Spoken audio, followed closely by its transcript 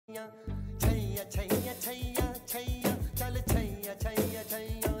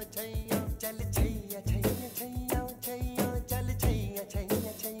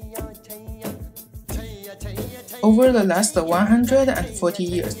Over the last 140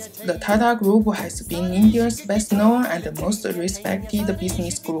 years, the Tata Group has been India's best-known and most respected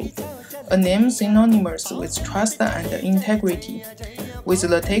business group, a name synonymous with trust and integrity. With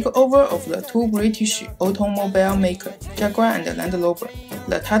the takeover of the two British automobile makers, Jaguar and Land Rover,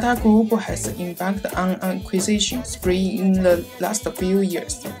 the Tata Group has embarked on an acquisition spree in the last few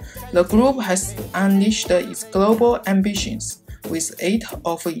years. The group has unleashed its global ambitions, with 8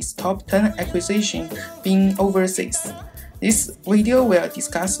 of its top 10 acquisitions being overseas. This video will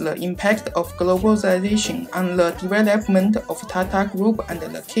discuss the impact of globalization on the development of Tata Group and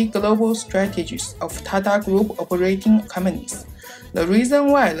the key global strategies of Tata Group operating companies, the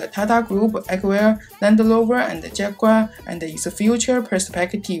reason why the Tata Group acquired Land Rover and Jaguar, and its future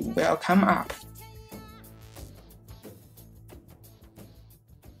perspective will come up.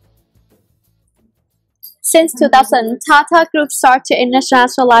 Since 2000, Tata Group started to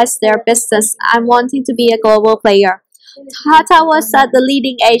internationalize their business and wanting to be a global player. Tata was at the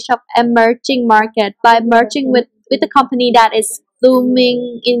leading edge of emerging market by merging with a company that is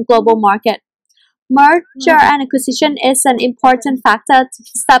booming in global market. Merger and acquisition is an important factor to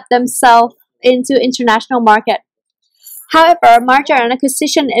step themselves into international market. However, merger and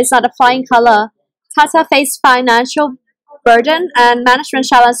acquisition is not a flying color. Tata faced financial burden and management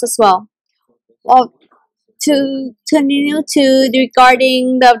challenge as well. To continue to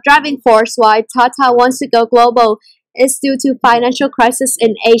regarding the driving force why Tata wants to go global is due to financial crisis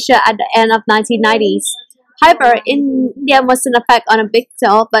in Asia at the end of 1990s. However, India wasn't affected on a big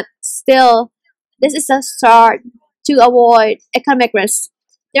scale, but still, this is a start to avoid economic risk.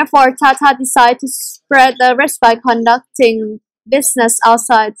 Therefore, Tata decided to spread the risk by conducting business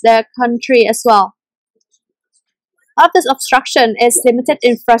outside their country as well. One of this obstruction is limited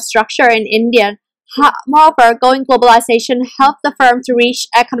infrastructure in India. Moreover, going globalization helped the firm to reach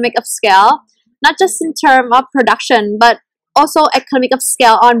economic of scale, not just in terms of production, but also economic of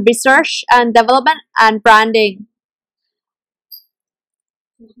scale on research and development and branding.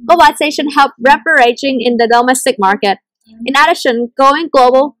 Globalization helped leveraging in the domestic market. In addition, going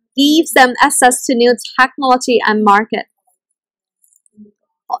global gives them access to new technology and market.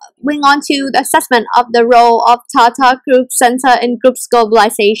 Moving on to the assessment of the role of Tata Group Center in group's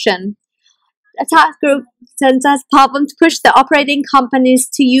globalization. The Tata Group Center's problem to push the operating companies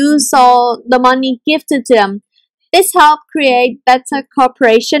to use all the money gifted to them. This helped create better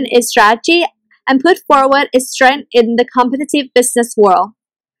cooperation in strategy and put forward its strength in the competitive business world.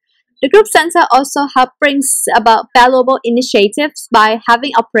 The Group Center also helped bring about valuable initiatives by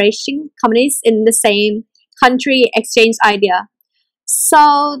having operating companies in the same country exchange idea.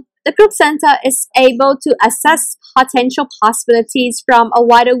 So the Group Center is able to assess potential possibilities from a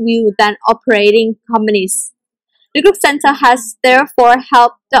wider view than operating companies. The Group Center has therefore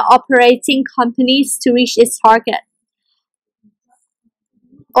helped the operating companies to reach its target.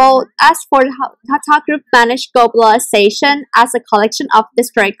 As for Tata Group managed globalization as a collection of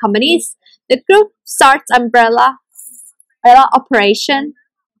disparate companies, the group starts umbrella operation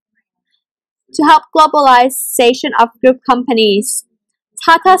to help globalization of group companies.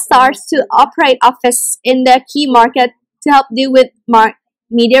 Tata starts to operate office in their key market to help deal with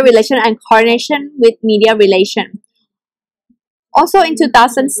media relation and coordination with media relation. Also in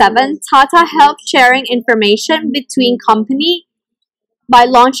 2007, Tata helped sharing information between companies by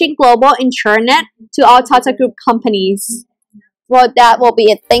launching global intranet to all Tata Group companies. Well, that will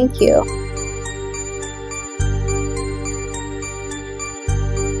be it. Thank you.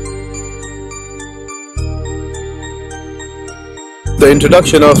 The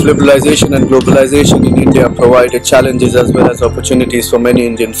introduction of liberalization and globalization in India provided challenges as well as opportunities for many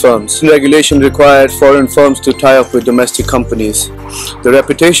Indian firms. Regulation required foreign firms to tie up with domestic companies. The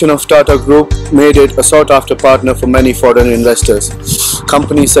reputation of Tata Group made it a sought-after partner for many foreign investors.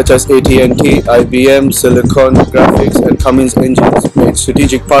 Companies such as AT&T, IBM, Silicon Graphics and Cummins Engines made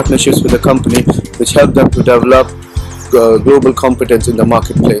strategic partnerships with the company, which helped them to develop global competence in the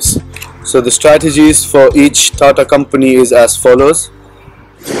marketplace. So the strategies for each Tata company is as follows.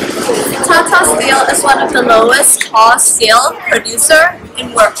 Tata Steel is one of the lowest cost steel producer in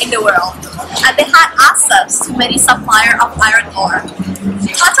the world, and they had access to many suppliers of iron ore.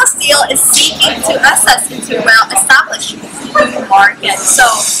 Tata Steel is seeking to access into well-established new market, so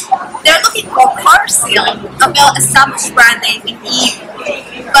they're looking for Paarth Steel, a well-established brand name in EU,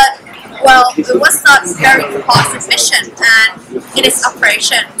 but well, it was not very cost efficient and in its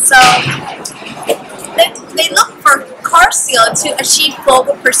operation. So they look for car sale to achieve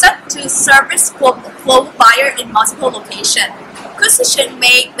global percent to service global buyer in multiple locations. Acquisition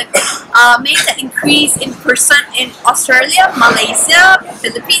made the increase in percent in Australia, Malaysia,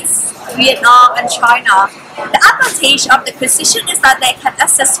 Philippines, Vietnam, and China. The advantage of the acquisition is that they can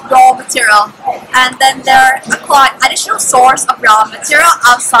access raw material, and then they acquire additional source of raw material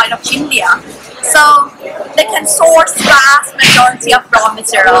outside of India. So they can source vast majority of raw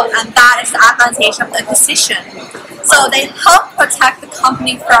material, and that is the advantage of the acquisition. So they help protect the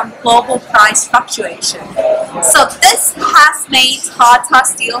company from global price fluctuation. So this has made Tata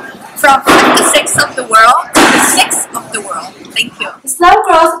Steel from 56th of the world to the 6th of the world. Thank you. The slow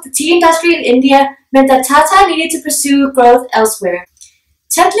growth of the tea industry in India meant that Tata needed to pursue growth elsewhere.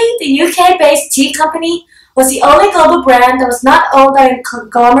 Tetley, the UK-based tea company, was the only global brand that was not owned by a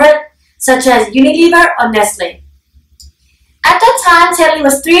conglomerate such as Unilever or Nestle. At that time, Tetley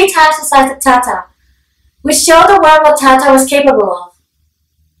was 3 times the size of Tata, which showed the world what Tata was capable of.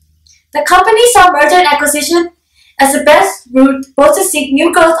 The company saw merger and acquisition as the best route both to seek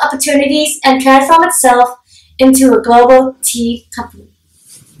new growth opportunities and transform itself into a global tea company.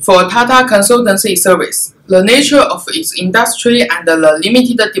 For Tata Consultancy Service, the nature of its industry and the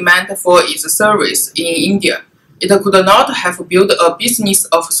limited demand for its service in India, it could not have built a business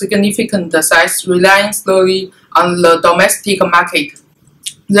of significant size relying solely on the domestic market.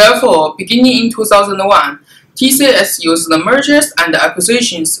 Therefore, beginning in 2001, TCS used the mergers and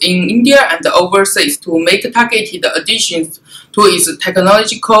acquisitions in India and overseas to make targeted additions to its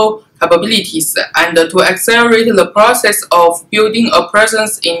technological capabilities and to accelerate the process of building a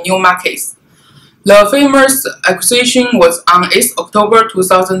presence in new markets. The famous acquisition was on 8 October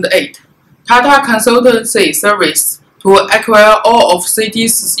 2008. Tata Consultancy Service to acquire all of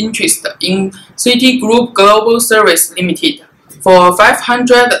Citi's interest in Citi Group Global Service Limited for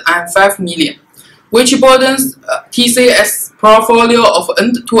 505 million, which broadens TCS portfolio of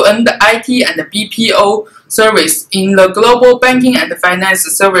end-to-end IT and BPO service in the global banking and finance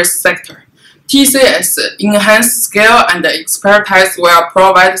service sector. TCS enhanced scale and expertise will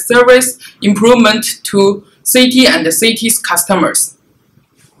provide service improvement to Citi and Citi's customers.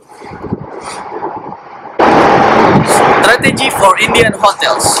 Strategy for Indian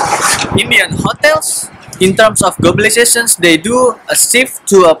hotels. Indian hotels, in terms of globalizations, they do a shift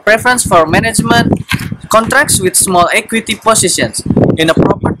to a preference for management contracts with small equity positions in the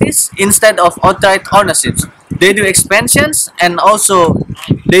properties instead of outright ownerships. They do expansions and also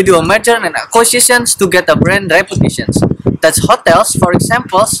they do a merger and acquisitions to get a brand reputations. That's hotels, for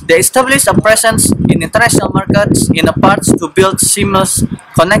example, they establish a presence in international markets in a part to build seamless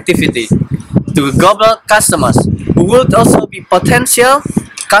connectivity to global customers who would also be potential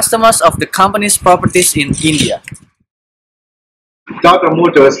customers of the company's properties in India. Tata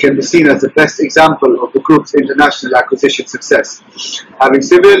Motors can be seen as the best example of the group's international acquisition success. Having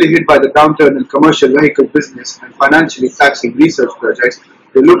severely hit by the downturn in commercial vehicle business and financially taxing research projects,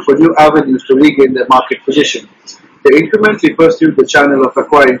 they look for new avenues to regain their market position. They incrementally pursued the channel of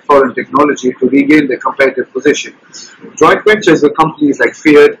acquiring foreign technology to regain their competitive position. Joint ventures with companies like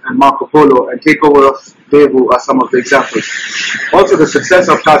Fiat and Marco Polo and takeover of Daewoo are some of the examples. Also, the success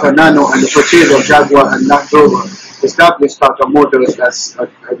of Tata Nano and the purchase of Jaguar and Land Rover established Tata Motors as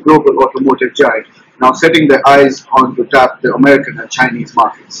a global automotive giant, now setting their eyes on to tap the American and Chinese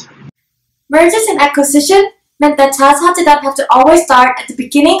markets. Mergers and acquisition meant that Tata did not have to always start at the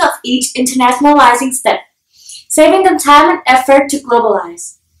beginning of each internationalizing step, saving them time and effort to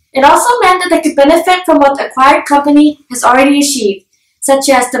globalize. It also meant that they could benefit from what the acquired company has already achieved, such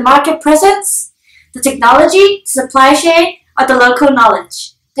as the market presence, the technology, the supply chain, or the local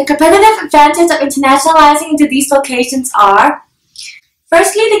knowledge. The competitive advantages of internationalizing into these locations are: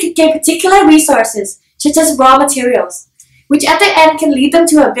 firstly, they could gain particular resources, such as raw materials, which at the end can lead them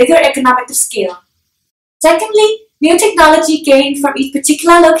to a bigger economic scale. Secondly, new technology gained from each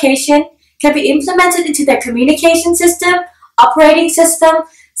particular location can be implemented into their communication system, operating system,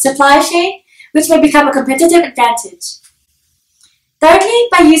 supply chain, which may become a competitive advantage. Thirdly,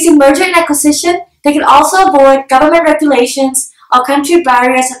 by using merger and acquisition, they can also avoid government regulations or country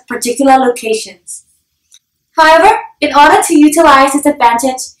barriers at particular locations. However, in order to utilize this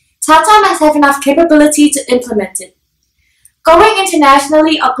advantage, Tata must have enough capability to implement it. Going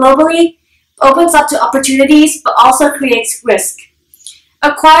internationally or globally opens up to opportunities but also creates risk.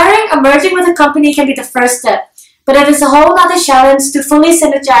 Acquiring or merging with a company can be the first step, but it is a whole other challenge to fully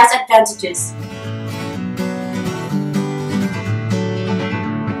synergize advantages.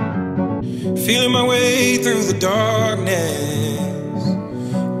 Feeling my way through the darkness,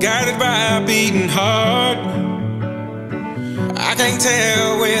 guided by a beating heart. I can't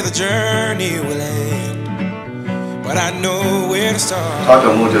tell where the journey will end, but I know where to start.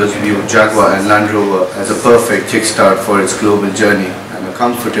 Tata Motors viewed Jaguar and Land Rover as a perfect kickstart for its global journey and a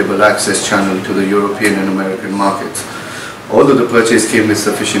comfortable access channel to the European and American markets. Although the purchase came with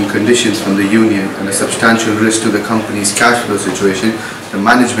sufficient conditions from the union and a substantial risk to the company's cash flow situation, the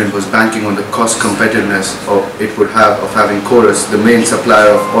management was banking on the cost competitiveness it would have of having Chorus, the main supplier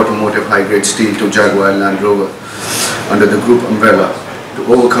of automotive high-grade steel to Jaguar and Land Rover, under the group umbrella, to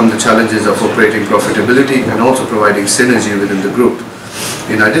overcome the challenges of operating profitability and also providing synergy within the group.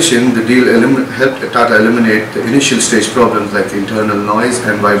 In addition, the deal helped Tata eliminate the initial stage problems like internal noise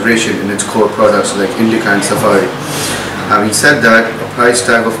and vibration in its core products like Indica and Safari. Having said that, a price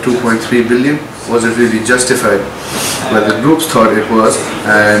tag of 2.3 billion wasn't really justified, but the groups thought it was,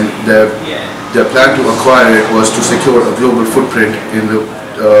 and their plan to acquire it was to secure a global footprint in the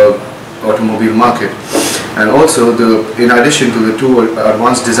automobile market. And also, in addition to the two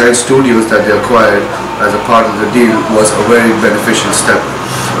advanced design studios that they acquired as a part of the deal, was a very beneficial step.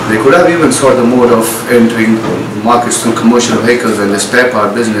 They could have even sought the mode of entering markets through commercial vehicles and the spare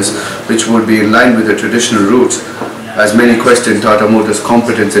part business, which would be in line with the traditional routes, as many question Tata Motors'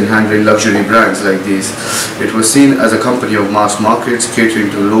 competence in handling luxury brands like these. It was seen as a company of mass markets catering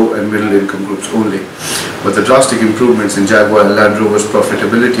to low and middle income groups only. But the drastic improvements in Jaguar and Land Rover's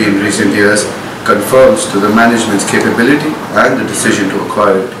profitability in recent years confirms to the management's capability and the decision to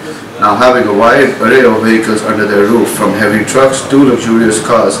acquire it. Now having a wide array of vehicles under their roof, from heavy trucks to luxurious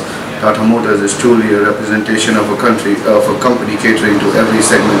cars, Tata Motors is truly a representation of a company catering to every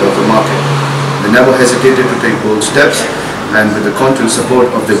segment of the market. They never hesitated to take bold steps, and with the constant support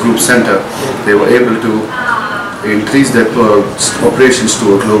of the group center, they were able to increase their operations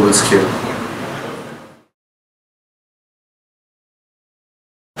to a global scale.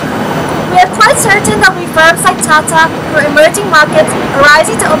 We are quite certain that with firms like Tata, who are emerging markets are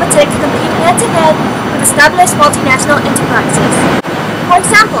rising to overtake and compete head-to-head with established multinational enterprises. For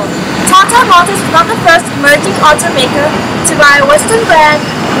example, Tata Motors was not the first emerging automaker to buy a Western brand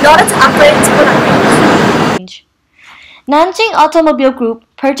in order to upgrade its product range. Nanjing Automobile Group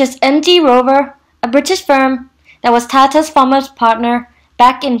purchased MG Rover, a British firm that was Tata's former partner,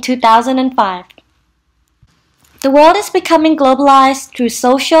 back in 2005. The world is becoming globalized through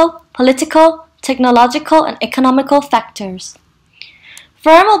social, political, technological, and economical factors.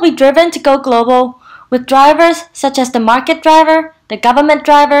 Firm will be driven to go global with drivers such as the market driver, the government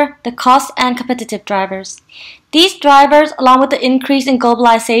driver, the cost and competitive drivers. These drivers, along with the increase in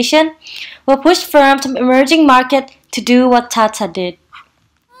globalization, will push firms from emerging markets to do what Tata did.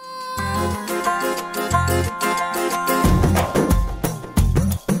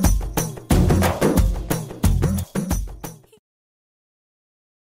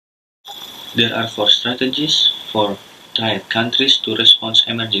 There are 4 strategies for triad countries to respond to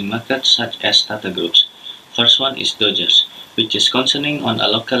emerging markets such as Tata Groups. First one is Dodgers, which is concerning on a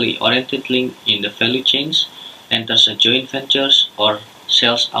locally oriented link in the value chains, enters a joint ventures or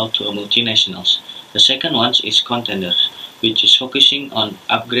sells out to multinationals. The second one is Contenders, which is focusing on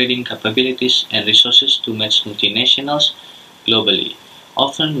upgrading capabilities and resources to match multinationals globally,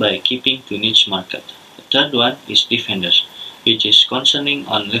 often by keeping to niche market. The third one is Defenders, which is concerning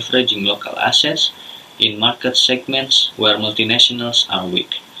on leveraging local assets in market segments where multinationals are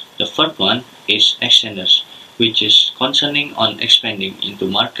weak. The fourth one is Extenders, which is concerning on expanding into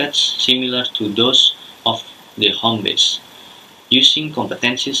markets similar to those of the home base, using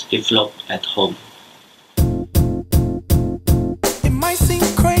competencies developed at home.